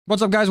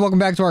What's up, guys? Welcome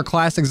back to our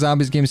classic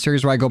zombies game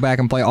series where I go back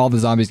and play all the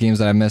zombies games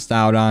that I missed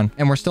out on.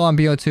 And we're still on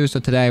BO2, so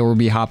today we'll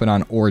be hopping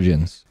on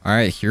Origins. All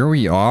right, here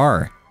we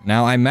are.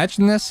 Now, I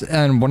mentioned this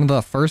in one of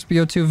the first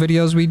BO2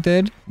 videos we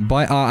did,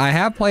 but I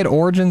have played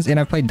Origins and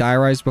I've played Die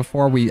Rise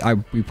before. We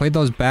played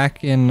those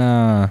back in,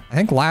 I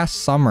think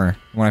last summer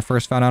when I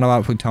first found out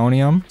about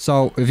plutonium.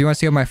 So if you want to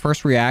see my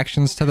first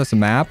reactions to this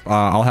map,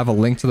 I'll have a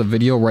link to the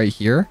video right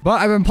here.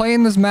 But I've been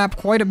playing this map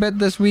quite a bit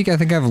this week. I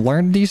think I've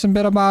learned a decent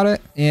bit about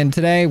it. And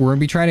today we're going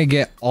to be trying to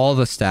get all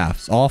the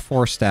staffs, all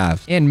 4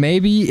 staffs. And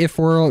maybe if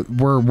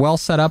we're well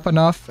set up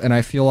enough and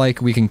I feel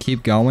like we can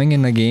keep going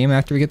in the game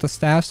after we get the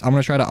staffs, I'm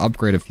going to try to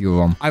upgrade a few of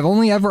them. I've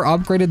only ever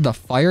upgraded the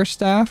fire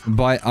staff,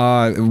 but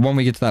when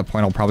we get to that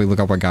point, I'll probably look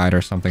up a guide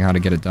or something how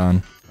to get it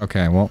done.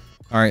 Okay, well.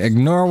 All right,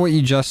 ignore what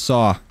you just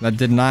saw. That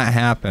did not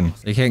happen.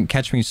 You can't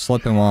catch me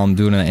slipping while I'm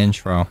doing an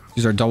intro.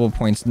 These are double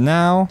points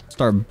now.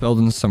 Start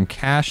building some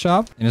cash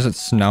up. And is it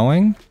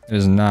snowing? It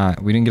is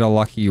not. We didn't get a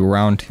lucky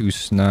round 2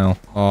 snow.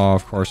 Oh,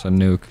 of course, a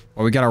nuke.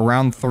 Well, we got a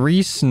round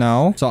 3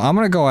 snow. So I'm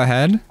going to go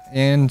ahead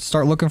and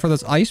start looking for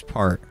this ice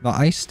part. The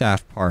ice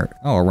staff part.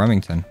 Oh, a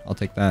Remington. I'll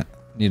take that.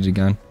 Needed a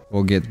gun.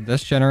 We'll get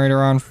this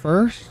generator on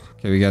first.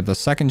 Okay, we got the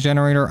second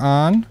generator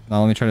on.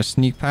 Now let me try to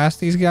sneak past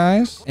these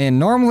guys. And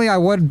normally I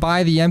would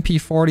buy the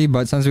MP40,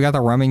 but since we got the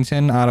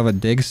Remington out of a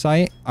dig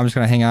site, I'm just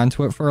going to hang on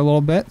to it for a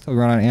little bit till we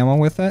run out of ammo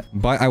with it.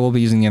 But I will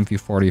be using the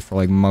MP40 for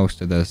like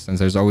most of this since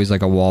there's always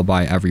like a wall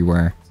buy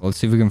everywhere. So let's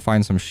see if we can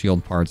find some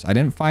shield parts. I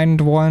didn't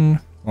find one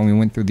when we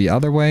went through the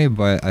other way,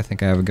 but I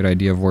think I have a good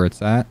idea of where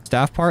it's at.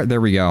 Staff part, there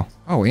we go.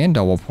 Oh, and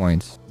double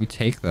points. We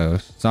take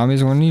those.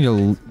 Zombies, we're gonna need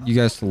you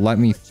guys to let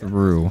me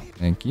through.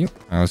 Thank you. All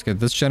right, let's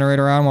get this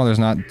generator on while there's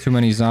not too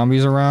many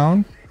zombies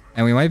around.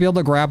 And we might be able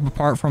to grab a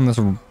part from this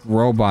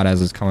robot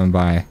as it's coming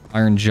by.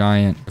 Iron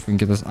Giant. If we can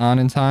get this on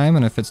in time,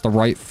 and if it's the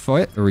right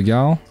foot, there we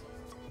go.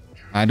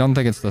 I don't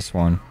think it's this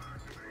one.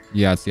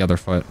 Yeah, it's the other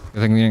foot. I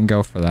think we didn't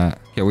go for that.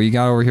 Okay, what you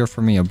got over here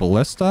for me? A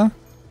ballista?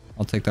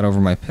 I'll take that over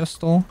my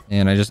pistol.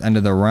 And I just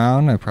ended the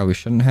round. I probably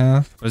shouldn't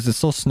have. But is it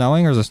still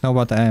snowing or is the snow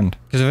about to end?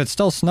 Because if it's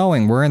still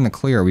snowing, we're in the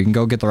clear. We can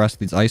go get the rest of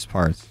these ice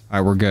parts. All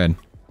right, we're good.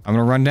 I'm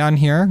going to run down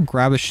here,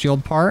 grab a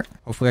shield part.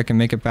 Hopefully I can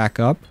make it back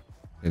up.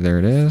 Okay, there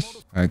it is.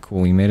 All right,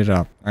 cool. We made it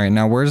up. All right,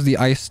 now where's the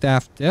ice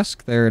staff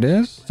disc? There it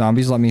is.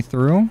 Zombies, let me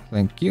through.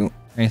 Thank you.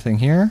 Anything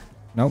here?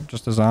 Nope,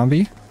 just a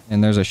zombie.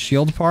 And there's a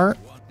shield part.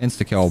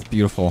 Insta-kill.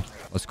 Beautiful.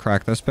 Let's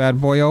crack this bad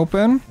boy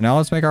open. Now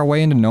let's make our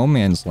way into no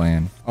man's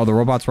land. Oh, the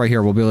robot's right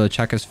here. We'll be able to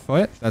check his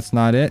foot. That's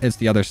not it. It's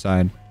the other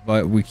side.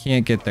 But we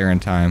can't get there in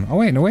time. Oh,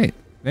 wait. No, wait.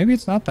 Maybe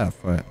it's not that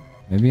foot.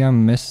 Maybe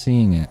I'm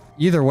misseeing it.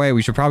 Either way,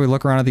 we should probably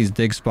look around at these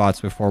dig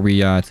spots before we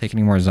take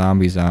any more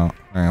zombies out.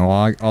 All right,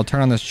 well, I'll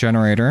turn on this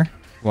generator.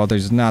 Well,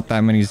 there's not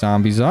that many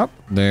zombies up.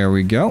 There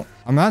we go.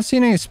 I'm not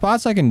seeing any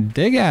spots I can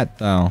dig at,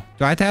 though.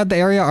 Do I have to have the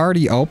area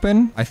already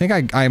open? I think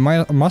I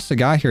must have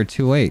got here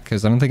too late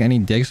because I don't think any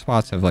dig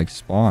spots have, like,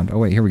 spawned. Oh,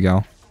 wait, here we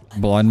go.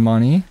 Blood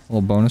money.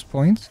 Little bonus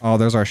points. Oh,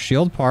 there's our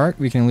shield part.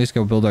 We can at least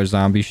go build our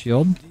zombie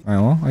shield. All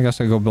right, well, I guess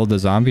I'll go build the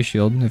zombie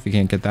shield if we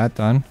can't get that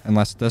done.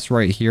 Unless this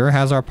right here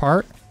has our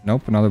part.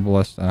 Nope, another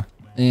ballista.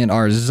 And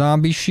our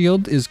zombie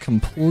shield is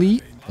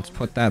complete. Let's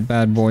put that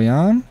bad boy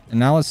on. And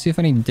now let's see if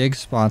any dig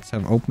spots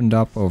have opened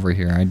up over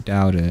here. I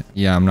doubt it.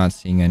 Yeah, I'm not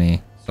seeing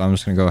any. So I'm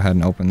just going to go ahead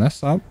and open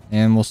this up.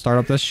 And we'll start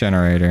up this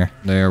generator.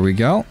 There we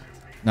go.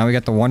 Now we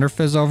got the Wonder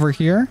Fizz over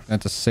here. I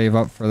have to save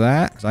up for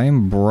that because I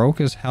am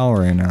broke as hell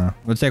right now.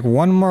 We'll take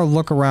one more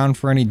look around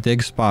for any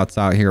dig spots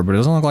out here. But it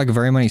doesn't look like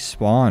very many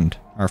spawned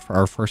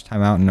our first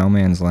time out in no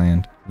man's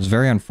land. It was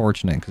very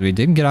unfortunate because we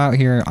didn't get out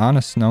here on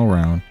a snow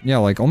round. Yeah,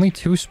 like only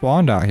 2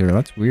 spawned out here.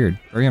 That's weird.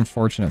 Very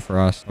unfortunate for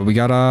us. But we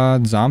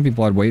got zombie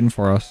blood waiting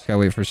for us. Gotta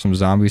wait for some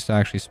zombies to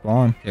actually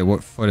spawn. Okay,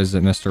 what foot is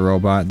it, Mr.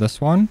 Robot?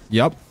 This one?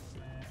 Yep.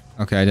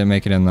 Okay, I didn't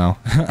make it in though.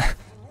 I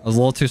was a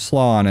little too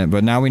slow on it,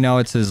 but now we know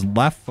it's his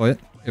left foot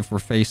if we're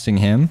facing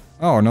him.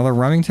 Oh, another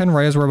Remington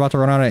right as we're about to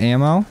run out of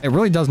ammo. It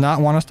really does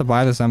not want us to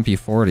buy this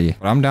MP40,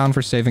 but I'm down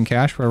for saving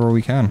cash wherever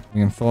we can. We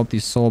can fill up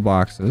these soul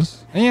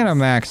boxes. And a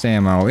max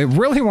ammo. It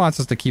really wants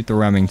us to keep the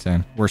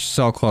Remington. We're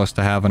so close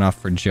to have enough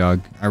for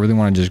Jug. I really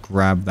want to just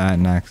grab that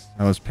next.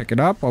 Now let's pick it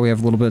up while we have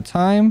a little bit of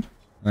time.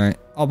 All right,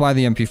 I'll buy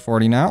the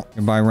MP40 now.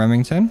 Goodbye,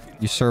 Remington.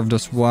 You served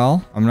us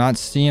well. I'm not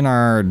seeing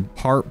our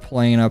part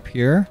plane up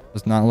here.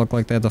 Does not look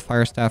like they have the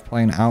fire staff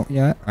plane out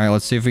yet. All right,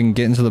 let's see if we can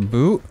get into the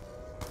boot.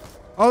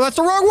 Oh, that's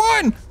the wrong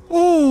one!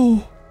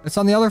 Oh, it's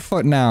on the other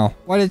foot now.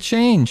 Why did it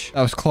change?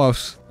 That was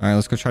close. All right,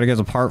 let's go try to get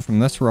a part from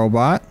this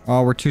robot.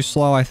 Oh, we're too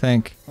slow, I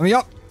think. Let me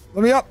up.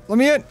 Let me up. Let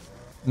me in.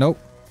 Nope.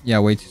 Yeah,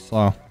 way too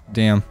slow.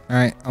 Damn. All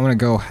right, I'm going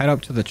to go head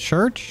up to the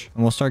church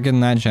and we'll start getting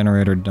that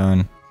generator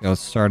done. Okay,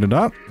 let's start it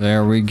up.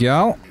 There we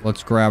go.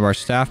 Let's grab our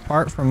staff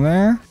part from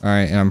there. All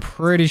right, and I'm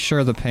pretty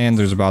sure the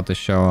Panzer's about to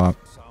show up.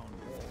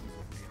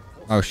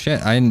 Oh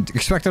shit, I didn't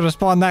expect it to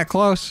spawn that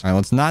close. All right,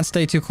 let's not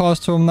stay too close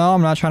to him though.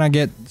 I'm not trying to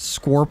get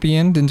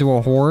scorpioned into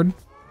a horde.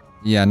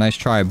 Yeah, nice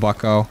try,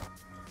 bucko.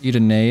 Eat a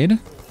nade.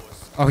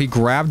 Oh, he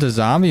grabbed a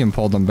zombie and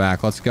pulled him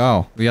back. Let's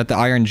go. We got the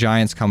Iron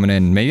Giants coming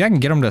in. Maybe I can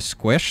get him to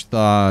squish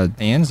the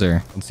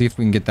Panzer. Let's see if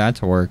we can get that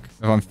to work.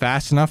 If I'm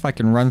fast enough, I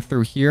can run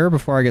through here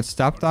before I get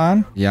stepped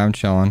on. Yeah, I'm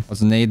chilling.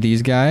 Let's nade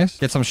these guys.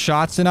 Get some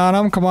shots in on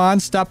them. Come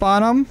on, step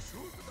on them.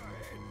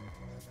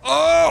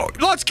 Oh,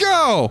 let's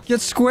go.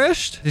 Get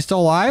squished. He's still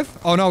alive?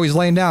 Oh, no, he's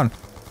laying down.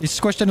 He's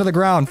squished into the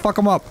ground. Fuck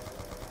him up.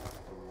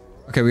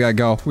 Okay, we gotta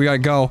go. We gotta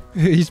go.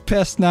 He's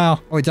pissed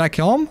now. Oh, wait, did I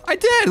kill him? I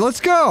did.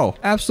 Let's go.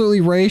 Absolutely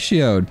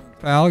ratioed.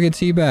 Pal, get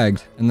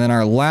teabagged. And then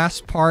our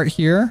last part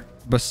here,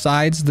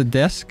 besides the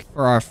disc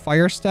for our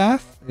fire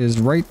staff, is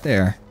right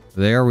there.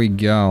 There we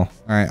go. All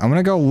right, I'm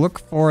gonna go look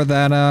for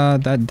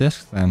that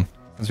disc then,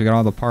 since we got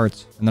all the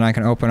parts. And then I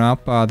can open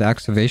up the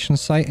excavation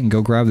site and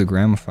go grab the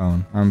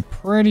gramophone. I'm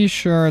pretty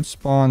sure it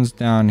spawns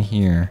down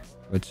here,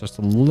 but it's just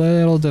a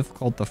little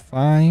difficult to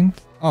find.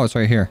 Oh, it's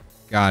right here.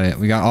 Got it.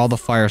 We got all the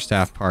fire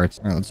staff parts.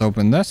 All right, let's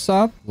open this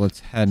up.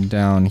 Let's head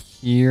down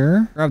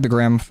here. Grab the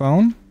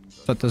gramophone.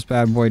 Set this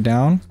bad boy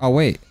down. Oh,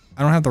 wait.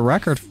 I don't have the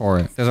record for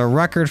it. There's a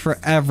record for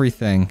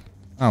everything.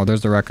 Oh,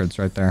 there's the records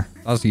right there.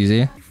 That was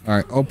easy. All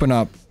right, open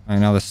up. All right,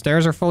 now the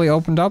stairs are fully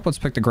opened up. Let's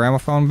pick the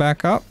gramophone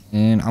back up.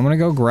 And I'm going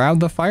to go grab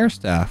the fire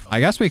staff.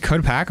 I guess we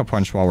could pack a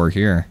punch while we're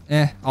here.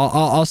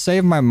 I'll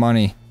save my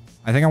money.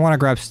 I think I want to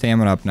grab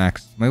stamina up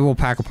next. Maybe we'll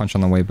pack a punch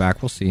on the way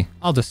back. We'll see.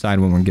 I'll decide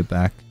when we get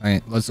back. All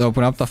right, let's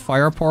open up the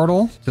fire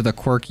portal to the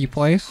quirky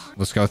place.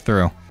 Let's go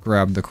through.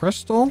 Grab the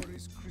crystal.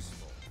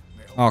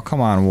 Oh,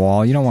 come on,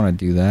 wall. You don't want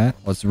to do that.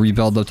 Let's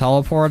rebuild the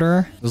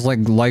teleporter. This is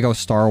like Lego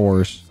Star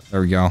Wars. There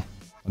we go.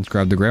 Let's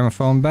grab the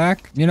gramophone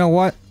back. You know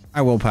what?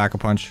 I will pack a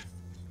punch.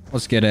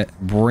 Let's get it.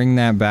 Bring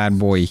that bad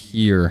boy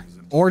here.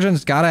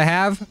 Origins gotta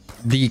have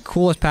the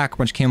coolest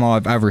pack-a-punch camo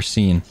I've ever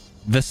seen.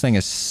 This thing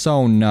is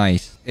so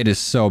nice. It is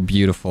so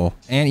beautiful.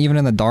 And even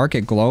in the dark,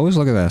 it glows.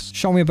 Look at this.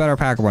 Show me a better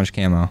pack-a-punch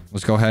camo.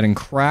 Let's go ahead and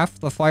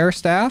craft the fire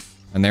staff.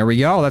 And there we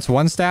go. That's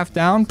one staff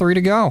down, 3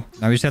 to go.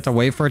 Now we just have to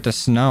wait for it to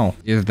snow.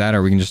 Either that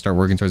or we can just start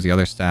working towards the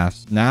other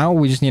staffs. Now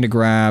we just need to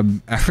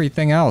grab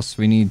everything else.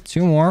 We need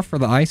 2 more for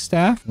the ice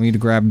staff. We need to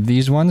grab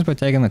these ones by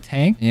taking the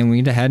tank. And we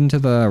need to head into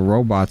the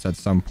robots at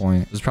some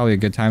point. This is probably a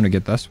good time to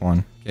get this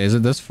one. Okay, is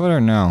it this foot or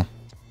no?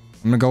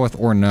 I'm gonna go with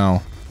or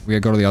no. We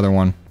gotta go to the other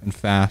one and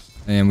fast.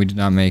 And we did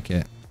not make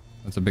it.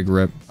 That's a big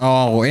rip.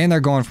 Oh, and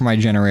they're going for my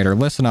generator.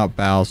 Listen up,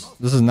 pals.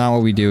 This is not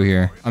what we do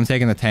here. I'm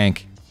taking the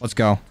tank. Let's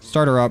go.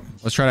 Start her up.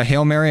 Let's try to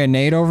Hail Mary a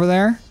nade over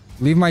there.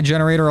 Leave my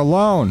generator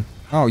alone.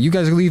 Oh, you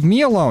guys leave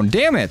me alone.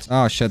 Damn it.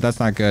 Oh, shit. That's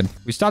not good.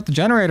 We stopped the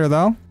generator,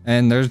 though.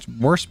 And there's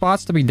worse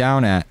spots to be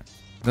down at.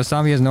 This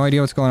zombie has no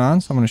idea what's going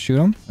on, so I'm going to shoot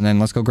him. And then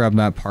let's go grab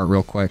that part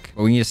real quick.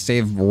 But we need to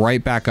save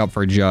right back up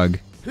for Jug.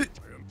 All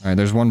right,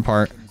 there's one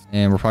part.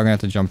 And we're probably going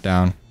to have to jump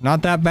down.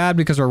 Not that bad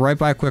because we're right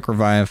by Quick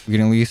Revive. We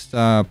can at least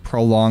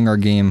prolong our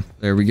game.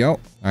 There we go. All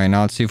right,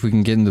 now let's see if we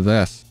can get into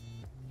this.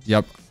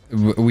 Yep.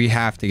 We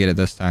have to get it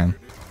this time.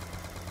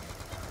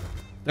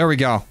 There we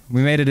go.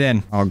 We made it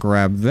in. I'll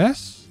grab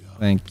this.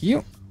 Thank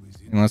you.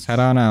 And let's head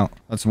on out.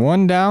 That's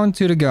 1 down,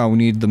 2 to go. We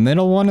need the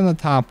middle one and the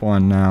top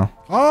one now.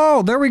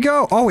 Oh, there we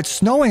go. Oh, it's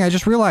snowing. I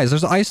just realized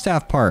there's an ice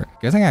staff part.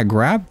 Good thing I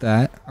grabbed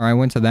that. Or I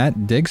went to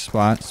that dig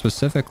spot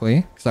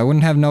specifically. Because I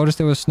wouldn't have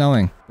noticed it was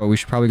snowing. But we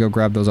should probably go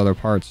grab those other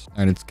parts.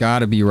 And it's got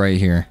to be right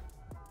here.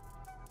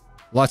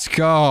 Let's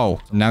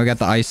go. So now we got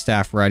the ice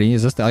staff ready.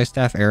 Is this the ice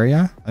staff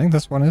area? I think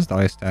this one is the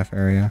ice staff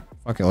area.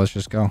 Fuck it, let's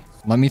just go.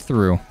 Let me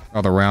through.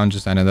 Oh, the round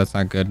just ended. That's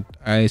not good.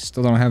 I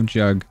still don't have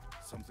Jug.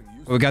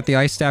 But we got the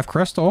ice staff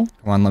crystal.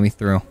 Come on, let me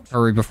through.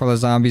 Hurry before the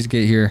zombies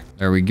get here.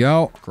 There we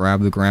go.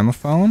 Grab the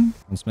gramophone.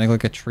 Let's make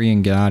like a tree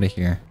and get out of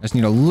here. I just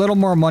need a little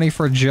more money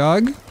for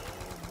Jug. All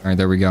right,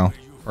 there we go.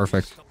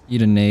 Perfect.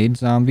 Eat a nade,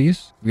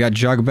 zombies. We got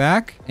Jug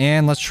back.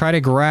 And let's try to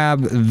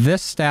grab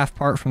this staff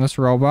part from this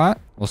robot.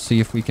 We'll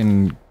see if we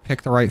can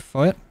pick the right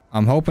foot.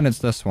 I'm hoping it's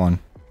this one.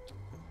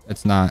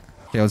 It's not.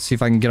 Okay, let's see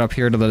if I can get up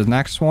here to the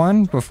next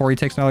one before he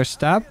takes another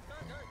step.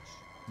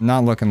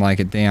 Not looking like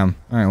it, damn.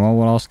 All right, well,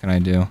 what else can I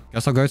do?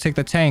 Guess I'll go take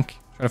the tank.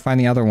 Try to find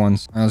the other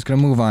ones. All right, let's go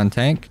move on,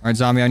 tank. All right,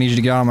 zombie, I need you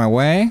to get out of my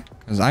way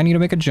because I need to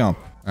make a jump.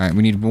 All right,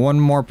 we need 1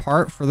 more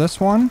part for this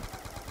one.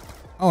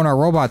 Oh, and our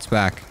robot's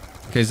back.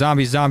 Okay,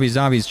 zombies.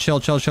 Chill.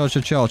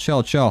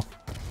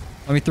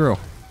 Let me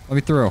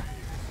through.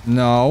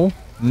 No.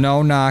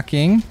 No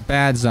knocking.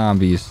 Bad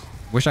zombies.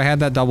 Wish I had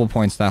that double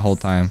points that whole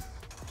time.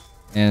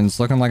 And it's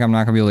looking like I'm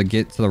not going to be able to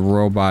get to the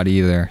robot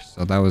either.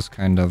 So that was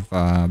kind of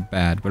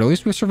bad. But at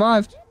least we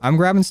survived. I'm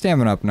grabbing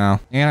stamina up now.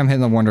 And I'm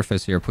hitting the Wonder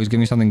Fist here. Please give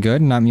me something good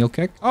and not Mule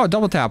Kick. Oh,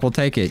 double tap. We'll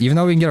take it. Even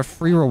though we can get a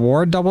free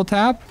reward double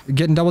tap.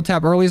 Getting double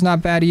tap early is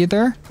not bad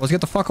either. Let's get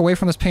the fuck away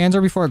from this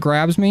Panzer before it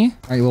grabs me.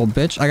 All right, you little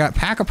bitch. I got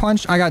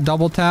Pack-a-Punch. I got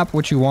double tap.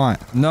 What you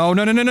want? No.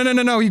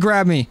 He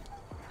grabbed me.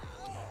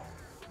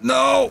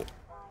 No.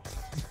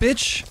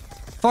 Bitch.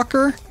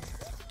 Fucker.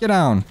 Get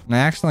down. And I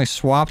accidentally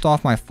swapped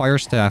off my fire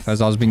staff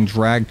as I was being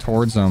dragged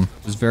towards him.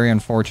 It was very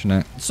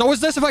unfortunate. So is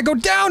this if I go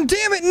down?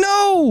 Damn it,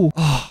 no!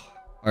 Oh.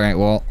 All right,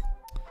 well,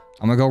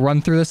 I'm gonna go run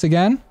through this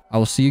again. I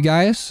will see you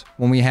guys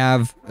when we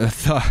have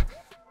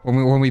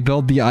when we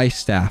build the ice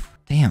staff.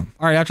 Damn.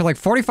 All right, after like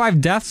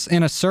 45 deaths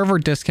and a server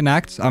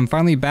disconnect, I'm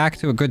finally back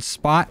to a good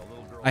spot.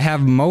 I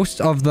have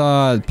most of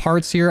the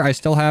parts here. I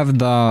still have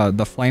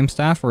the flame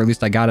staff, or at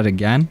least I got it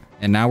again.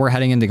 And now we're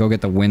heading in to go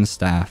get the wind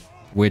staff,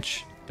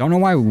 which don't know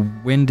why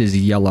wind is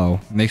yellow.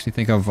 It makes me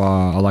think of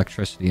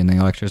electricity, and the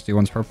electricity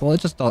one's purple.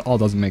 It just all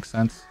doesn't make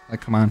sense.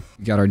 Like, come on.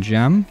 We got our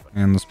gem,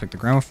 and let's pick the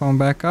gramophone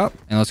back up,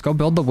 and let's go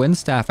build the wind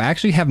staff. I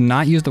actually have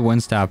not used the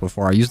wind staff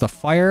before. I used the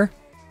fire.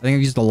 I think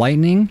I've used the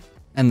lightning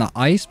and the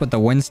ice, but the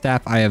wind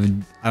staff I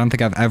don't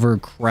think I've ever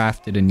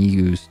crafted and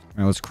used. All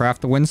right, let's craft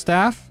the wind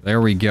staff.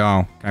 There we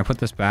go. Can I put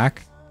this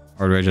back?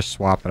 Or do I just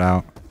swap it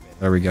out?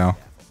 There we go.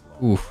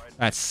 Oof,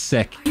 that's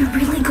sick. Are you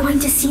really going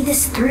to see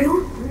this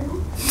through?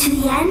 To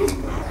the end?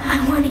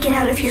 I want to get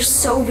out of here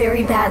so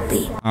very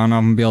badly. I don't know if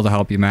I'm gonna be able to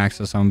help you,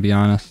 Maxis, I'm gonna be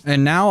honest.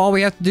 And now all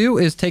we have to do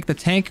is take the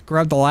tank,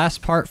 grab the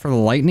last part for the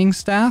lightning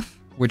staff,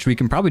 which we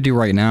can probably do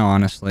right now,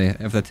 honestly,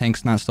 if the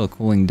tank's not still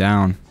cooling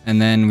down. And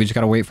then we just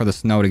gotta wait for the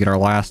snow to get our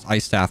last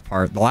ice staff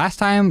part. The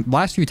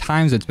last few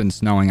times it's been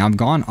snowing, I've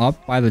gone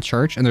up by the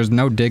church and there's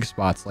no dig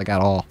spots, like, at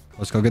all.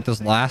 Let's go get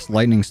this last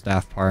lightning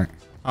staff part.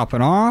 Pop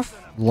it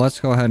off. Let's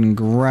go ahead and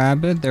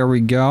grab it. There we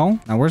go.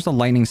 Now, where's the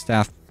lightning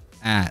staff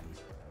at?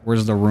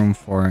 Where's the room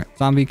for it?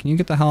 Zombie, can you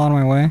get the hell out of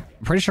my way?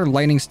 I'm pretty sure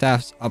lightning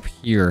staff's up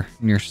here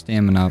near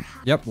stamina up.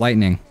 Yep,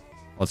 lightning.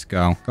 Let's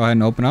go. Go ahead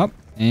and open up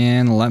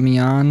and let me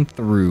on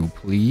through,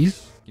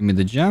 please. Give me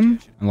the gem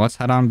and let's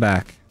head on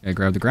back. Okay,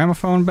 grab the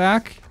gramophone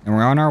back and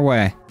we're on our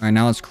way. All right,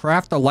 now let's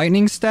craft the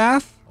lightning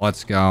staff.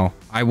 Let's go.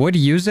 I would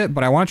use it,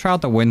 but I want to try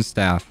out the wind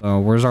staff. So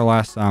where's our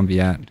last zombie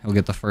at? He'll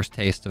get the first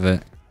taste of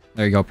it.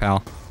 There you go,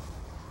 pal.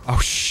 Oh,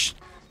 shh.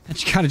 That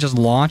kind of just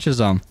launches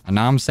them. And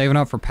now I'm saving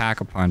up for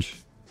Pack-a-Punch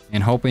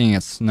and hoping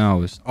it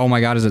snows. Oh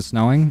my god, is it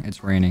snowing?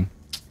 It's raining.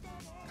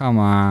 Come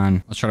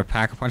on. Let's try to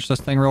Pack-a-Punch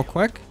this thing real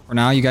quick. For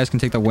now, you guys can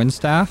take the wind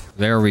staff.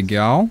 There we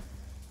go.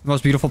 The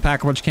most beautiful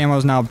Pack-a-Punch camo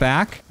is now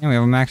back. And we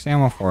have a max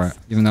ammo for it.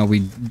 Even though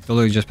we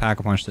literally just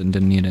Pack-a-Punched it and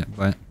didn't need it.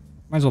 But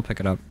might as well pick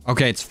it up.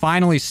 Okay, it's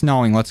finally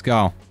snowing. Let's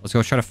go. Let's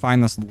go try to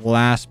find this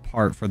last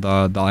part for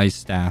the ice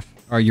staff.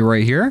 Are you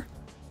right here?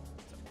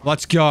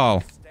 Let's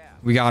go.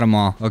 We got them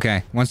all.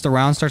 Okay. Once the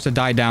round starts to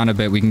die down a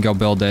bit, we can go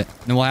build it.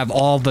 And we'll have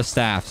all the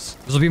staffs.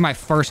 This will be my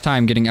first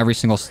time getting every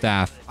single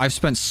staff. I've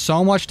spent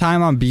so much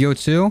time on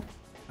BO2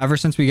 ever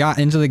since we got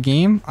into the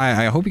game.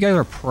 I hope you guys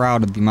are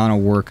proud of the amount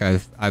of work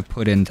I've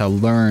put in to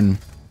learn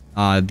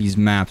these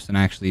maps and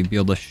actually be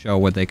able to show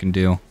what they can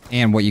do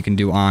and what you can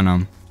do on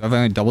them. Do I have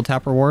any double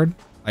tap reward?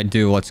 I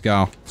do. Let's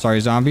go. Sorry,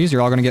 zombies.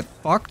 You're all going to get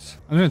fucked.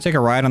 I'm going to take a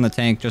ride on the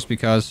tank just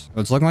because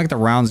it's looking like the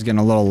round's getting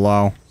a little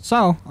low.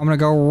 So I'm going to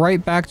go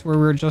right back to where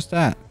we were just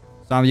at.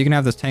 Zombie, you can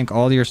have this tank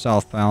all to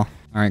yourself, pal. All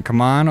right,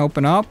 come on.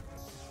 Open up.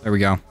 There we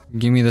go.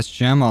 Give me this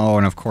gem. Oh,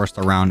 and of course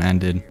the round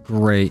ended.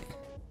 Great.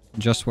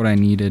 Just what I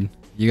needed.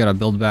 You got to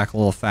build back a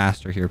little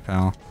faster here,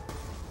 pal.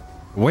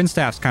 The wind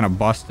staff's kind of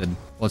busted.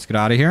 Let's get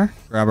out of here.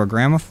 Grab our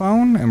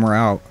gramophone and we're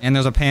out. And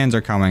there's a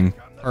panzer coming.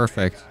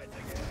 Perfect.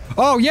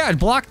 Oh, yeah, it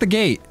blocked the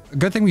gate.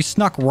 Good thing we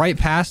snuck right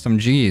past him.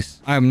 Jeez.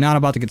 I am not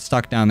about to get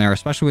stuck down there,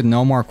 especially with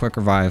no more quick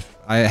revive.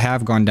 I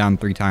have gone down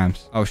 3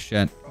 times. Oh,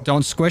 shit.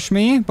 Don't squish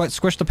me, but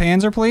squish the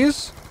panzer,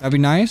 please. That'd be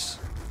nice.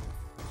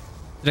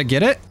 Did it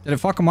get it? Did it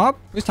fuck him up?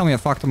 Please tell me it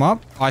fucked him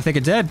up. Oh, I think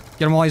it did.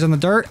 Get him while he's in the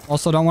dirt.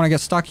 Also, don't want to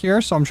get stuck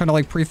here, so I'm trying to,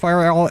 like, pre-fire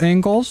at all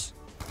angles.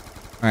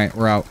 All right,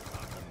 we're out.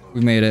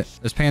 We made it.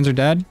 Is Panzer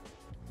dead?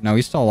 No,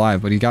 he's still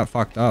alive, but he got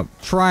fucked up.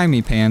 Try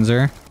me,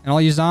 Panzer. And all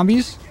you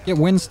zombies, get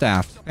wind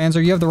staffed.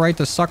 Panzer, you have the right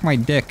to suck my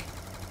dick.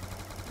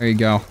 There you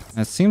go. And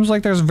it seems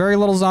like there's very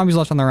little zombies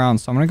left on the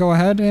round, so I'm gonna go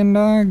ahead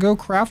and go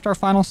craft our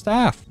final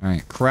staff. All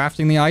right,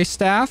 crafting the ice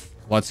staff.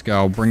 Let's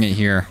go. Bring it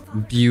here.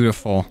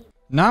 Beautiful.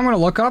 Now I'm gonna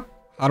look up,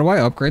 how do I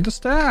upgrade the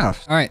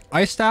staff? All right,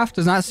 ice staff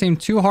does not seem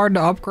too hard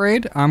to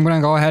upgrade. I'm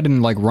gonna go ahead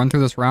and like run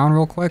through this round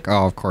real quick.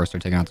 Oh, of course, they're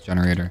taking out the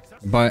generator.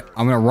 But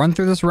I'm gonna run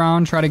through this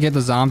round, try to get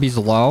the zombies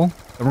low.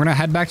 Then we're gonna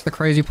head back to the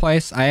crazy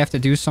place. I have to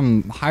do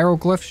some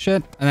hieroglyph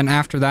shit. And then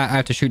after that, I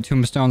have to shoot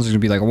tombstones. There's gonna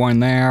be like one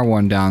there,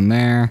 one down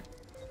there,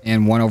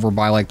 and one over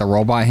by like the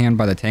robot hand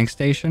by the tank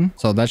station.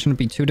 So that shouldn't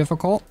be too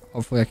difficult.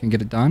 Hopefully I can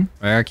get it done.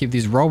 I gotta keep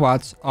these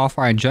robots off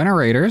our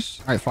generators.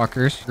 All right,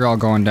 fuckers, you're all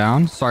going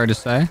down. Sorry to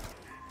say.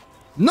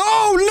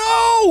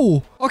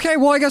 No! Okay,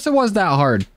 well, I guess it was that hard.